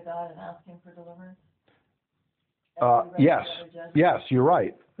turn to God and ask him for deliverance? Yes, you're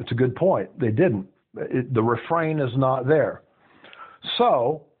right. It's a good point. They didn't. The refrain is not there.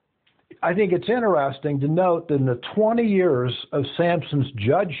 So I think it's interesting to note that in the 20 years of Samson's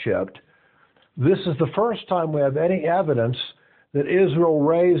judgeship, this is the first time we have any evidence that Israel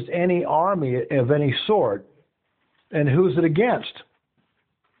raised any army of any sort. And who's it against?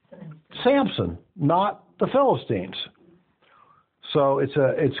 Samson, not the Philistines. So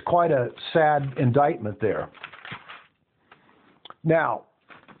it's quite a sad indictment there. Now,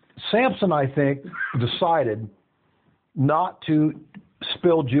 Samson, I think, decided not to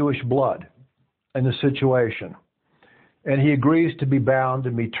spill Jewish blood in the situation. And he agrees to be bound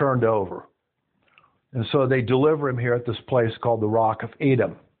and be turned over. And so they deliver him here at this place called the Rock of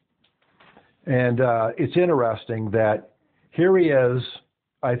Edom. And it's interesting that here he is,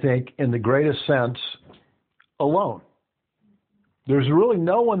 I think, in the greatest sense, alone. There's really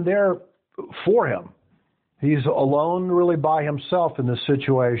no one there for him. He's alone really by himself in this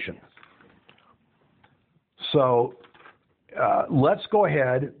situation. So let's go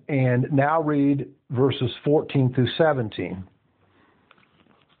ahead and now read verses 14 through 17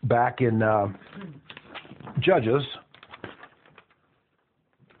 back in Judges.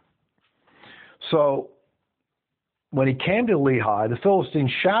 So when he came to Lehi, the Philistines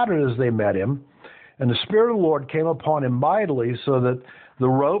shouted as they met him, and the Spirit of the Lord came upon him mightily, so that the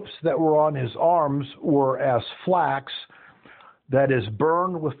ropes that were on his arms were as flax that is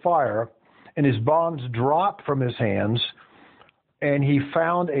burned with fire, and his bonds dropped from his hands, and he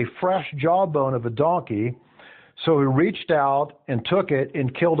found a fresh jawbone of a donkey. So he reached out and took it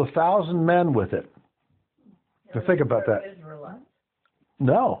and killed 1,000 men with it. So think about that.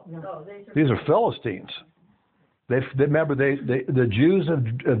 No, these are Philistines. The Jews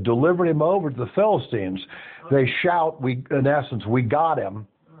have delivered him over to the Philistines. They shout, in essence, we got him.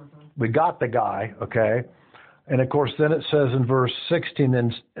 We got the guy, okay? And of course, then it says in verse 16,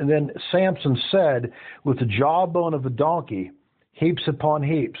 and then Samson said, with the jawbone of a donkey, heaps upon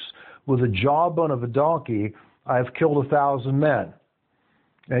heaps, with the jawbone of a donkey, I have killed 1,000 men.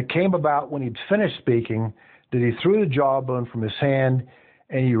 And it came about when he'd finished speaking that he threw the jawbone from his hand,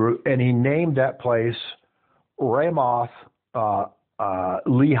 and he named that place Ramoth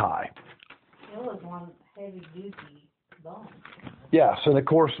Lehi. It was one heavy duty bone. Yes, and of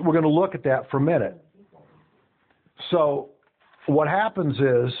course we're going to look at that for a minute. So what happens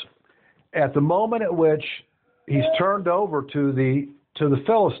is, at the moment at which he's turned over to the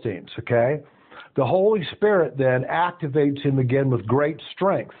Philistines, okay, the Holy Spirit then activates him again with great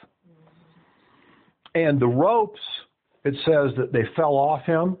strength. And the ropes, it says that they fell off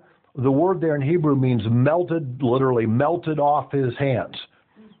him. The word there in Hebrew means melted, literally melted off his hands.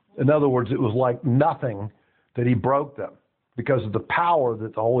 In other words, it was like nothing that he broke them because of the power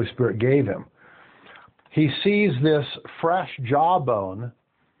that the Holy Spirit gave him. He sees this fresh jawbone.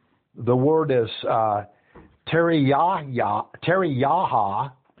 The word is teriyaha.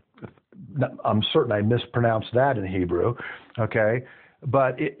 I'm certain I mispronounced that in Hebrew, okay?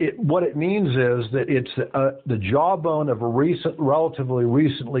 But what it means is that it's the jawbone of a relatively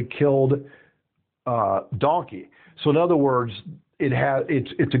recently killed donkey. So in other words,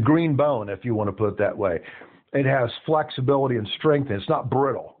 it's a green bone, if you want to put it that way. It has flexibility and strength, and it's not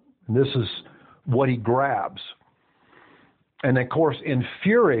brittle. And this is what he grabs. And of course, in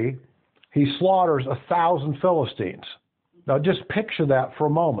fury, he slaughters 1,000 Philistines. Now just picture that for a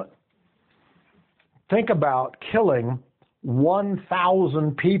moment. Think about killing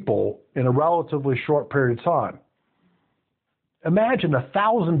 1,000 people in a relatively short period of time. Imagine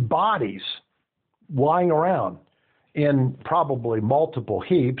 1,000 bodies lying around in probably multiple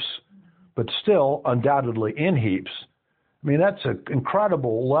heaps, but still undoubtedly in heaps. I mean, that's an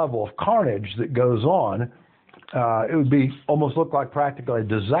incredible level of carnage that goes on. It would be almost look like practically a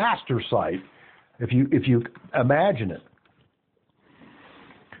disaster site if you imagine it.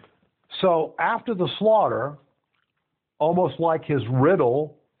 So after the slaughter, almost like his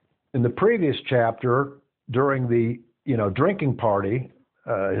riddle in the previous chapter during the drinking party,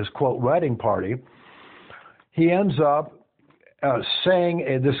 his quote wedding party, he ends up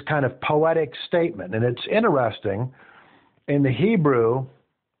saying this kind of poetic statement, and it's interesting. In the Hebrew,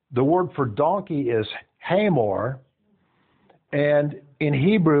 the word for donkey is hamor, and in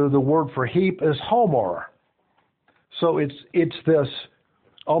Hebrew, the word for heap is homor. So it's this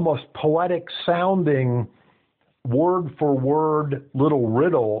almost poetic sounding word for word little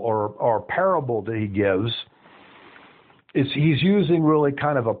riddle or parable that he gives. He's using really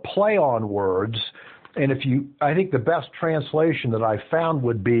kind of a play on words. And I think the best translation that I found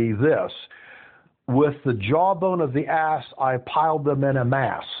would be this: with the jawbone of the ass, I piled them in a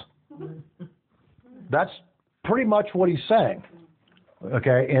mass. That's pretty much what he's saying.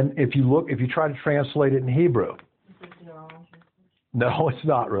 Okay. And if you try to translate it in Hebrew, no, it's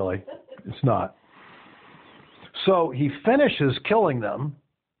not really. It's not. So he finishes killing them,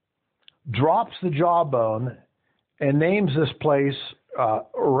 drops the jawbone, and names this place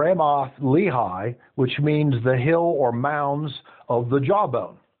Ramoth Lehi, which means the hill or mounds of the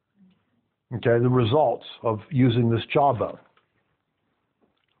jawbone. Okay, the results of using this jawbone.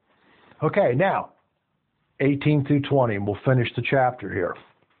 Okay, now, 18 through 20, and we'll finish the chapter here.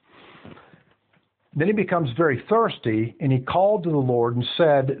 Then he becomes very thirsty, and he called to the Lord and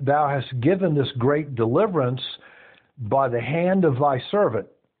said, "Thou hast given this great deliverance by the hand of thy servant,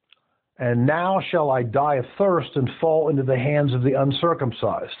 and now shall I die of thirst and fall into the hands of the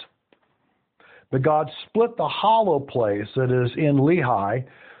uncircumcised." But God split the hollow place that is in Lehi,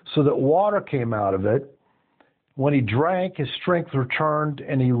 so that water came out of it. When he drank, his strength returned,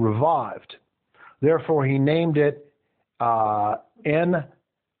 and he revived. Therefore he named it En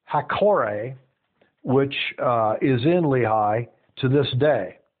Hakore, which is in Lehi to this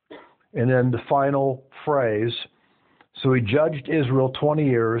day. And then the final phrase: so he judged Israel 20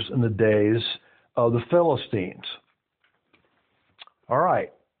 years in the days of the Philistines. All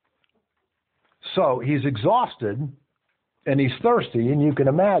right. So he's exhausted and he's thirsty, and you can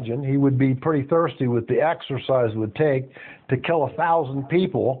imagine he would be pretty thirsty with the exercise it would take to kill 1,000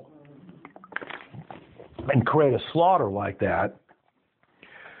 people and create a slaughter like that.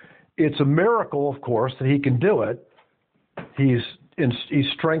 It's a miracle, of course, that he can do it. He's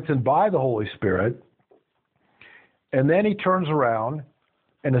strengthened by the Holy Spirit. And then he turns around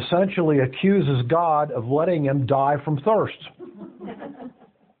and essentially accuses God of letting him die from thirst.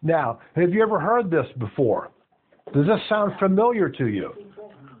 Now, have you ever heard this before? Does this sound familiar to you?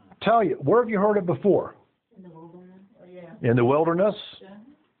 Tell you, where have you heard it before? In the wilderness. Oh, yeah. In the wilderness?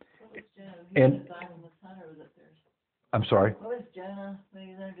 And I'm sorry. What was Jonah when he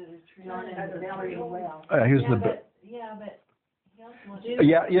was under the tree? Not in the belly of the well. He was Yeah, in the. but he also was.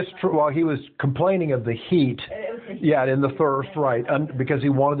 Yeah, it's true. Well, he was complaining of the heat. It was Yeah, in the thirst, right, because he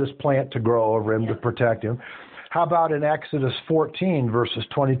wanted this plant to grow over him to protect him. How about in Exodus 14, verses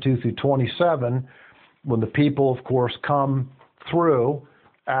 22 through 27, when the people, of course, come through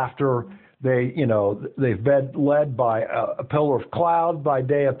after they've been led by a pillar of cloud by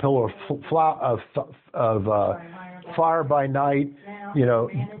day, a pillar of fire by night.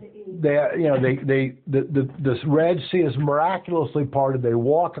 This Red Sea is miraculously parted. They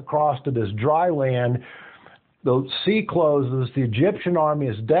walk across to this dry land. The sea closes. The Egyptian army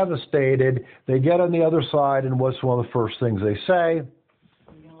is devastated. They get on the other side, and what's one of the first things they say?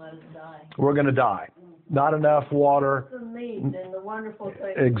 We're going to die. Not enough water. The meat and the wonderful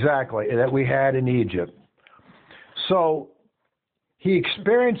things. Exactly, that we had in Egypt. So he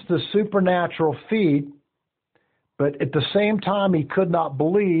experienced the supernatural feat, but at the same time, he could not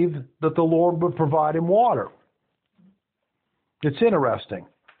believe that the Lord would provide him water. It's interesting.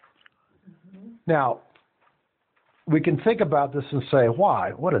 Now, we can think about this and say,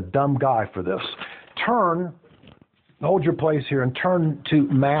 why? What a dumb guy for this. Hold your place here and turn to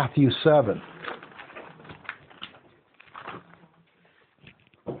Matthew 7.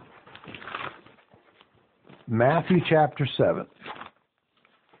 Matthew chapter 7.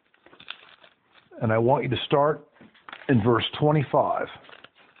 And I want you to start in verse 25.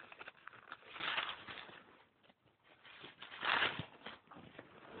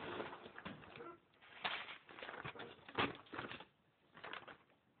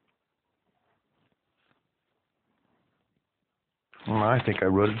 I think I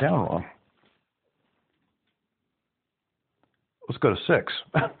wrote it down wrong. Let's go to 6.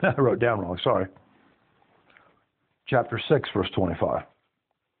 I wrote it down wrong, sorry. Chapter 6, verse 25.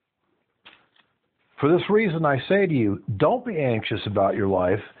 For this reason I say to you, don't be anxious about your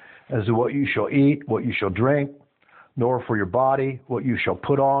life as to what you shall eat, what you shall drink, nor for your body, what you shall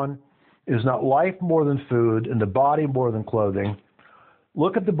put on. Is not life more than food, and the body more than clothing?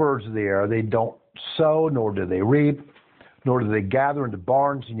 Look at the birds of the air. They don't sow, nor do they reap, nor do they gather into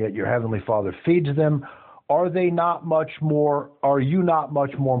barns, and yet your heavenly Father feeds them. Are you not much more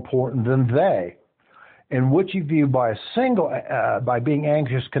important than they? And which of you by being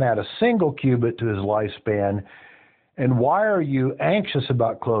anxious can add a single cubit to his lifespan? And why are you anxious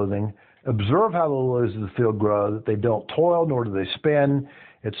about clothing? Observe how the lilies of the field grow, that they don't toil, nor do they spin,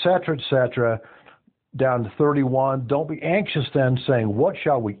 etc., etc. Down to 31. Don't be anxious then, saying, what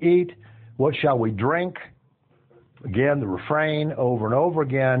shall we eat? What shall we drink? Again, the refrain over and over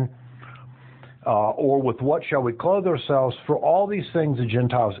again. Or with what shall we clothe ourselves? For all these things the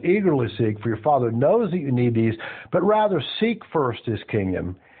Gentiles eagerly seek, for your Father knows that you need these, but rather seek first his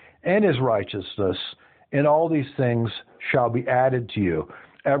kingdom and his righteousness, and all these things shall be added to you.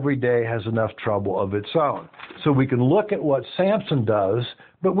 Every day has enough trouble of its own. So we can look at what Samson does,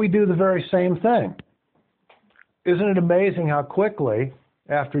 but we do the very same thing. Isn't it amazing how quickly,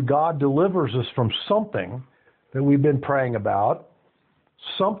 after God delivers us from something that we've been praying about,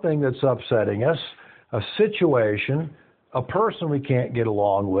 something that's upsetting us, a situation, a person we can't get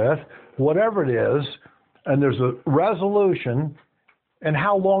along with, whatever it is, and there's a resolution, and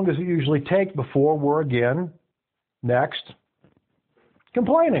how long does it usually take before we're again, next,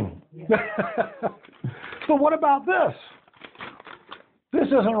 complaining? But what about this? This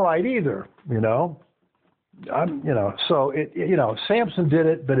isn't right either, So Samson did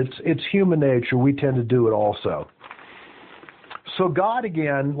it, but it's human nature. We tend to do it also. So God,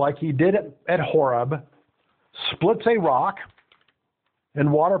 again, like he did at Horeb, splits a rock, and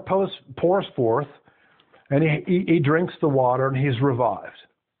water pours forth, and he drinks the water, and he's revived.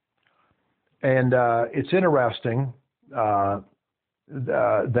 And it's interesting that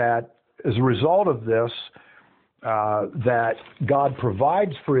as a result of this, that God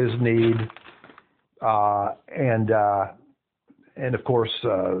provides for his need, and of course,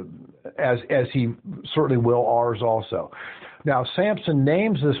 as he certainly will ours also. Now, Samson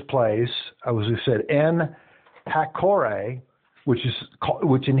names this place, as we said, En Hakkore,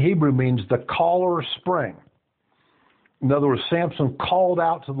 which in Hebrew means the caller's spring. In other words, Samson called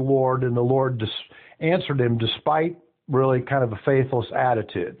out to the Lord, and the Lord answered him despite really kind of a faithless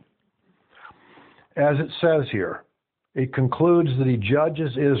attitude. As it says here, it concludes that he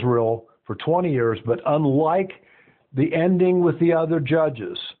judges Israel for 20 years, but unlike the ending with the other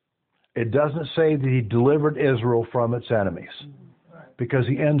judges, it doesn't say that he delivered Israel from its enemies, because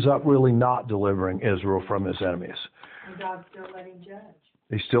he ends up really not delivering Israel from his enemies. And God still let him judge.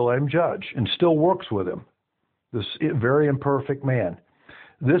 They still let him judge and still works with him, this very imperfect man.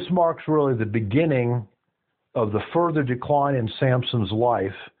 This marks really the beginning of the further decline in Samson's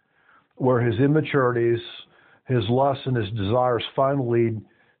life, where his immaturities, his lusts, and his desires finally lead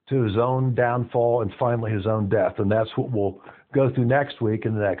to his own downfall and finally his own death. And that's what we'll go through next week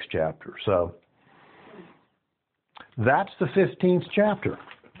in the next chapter. So that's the 15th chapter.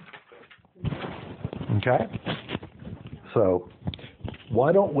 Okay? So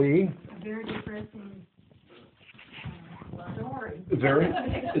why don't we... Very depressing story.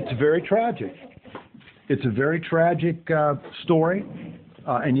 It's very tragic. It's a very tragic story,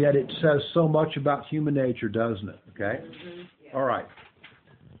 and yet it says so much about human nature, doesn't it? Okay? All right.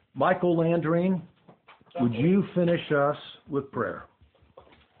 Michael Landrine, would you finish us with prayer?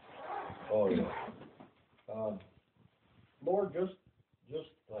 Oh, yeah. Lord, just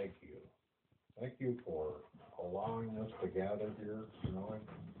thank you. Thank you for allowing us to gather here tonight.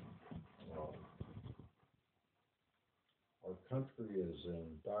 Our country is in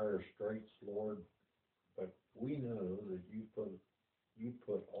dire straits, Lord, but we know that you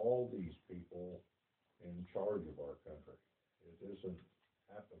put all these people in charge of our country. It isn't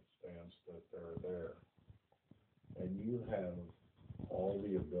happenstance that they're there. And you have all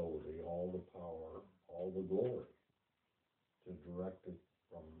the ability, all the power, all the glory to direct it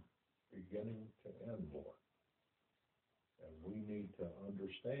from beginning to end, Lord. And we need to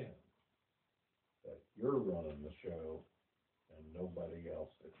understand that you're running the show and nobody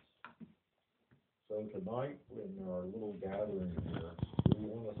else is. So tonight, in our little gathering here, we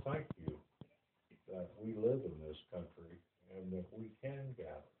want to thank you that we live in this country and that we can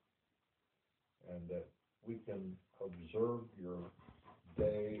gather and that we can observe your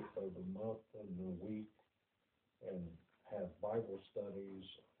day of the month and the week and have Bible studies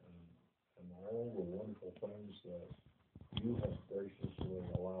and all the wonderful things that you have graciously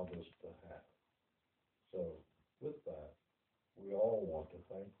allowed us to have. So with that, we all want to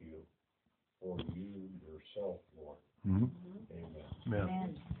thank you for you yourself, Lord. Mm-hmm. Amen. Yeah.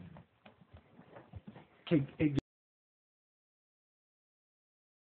 Amen. Hey,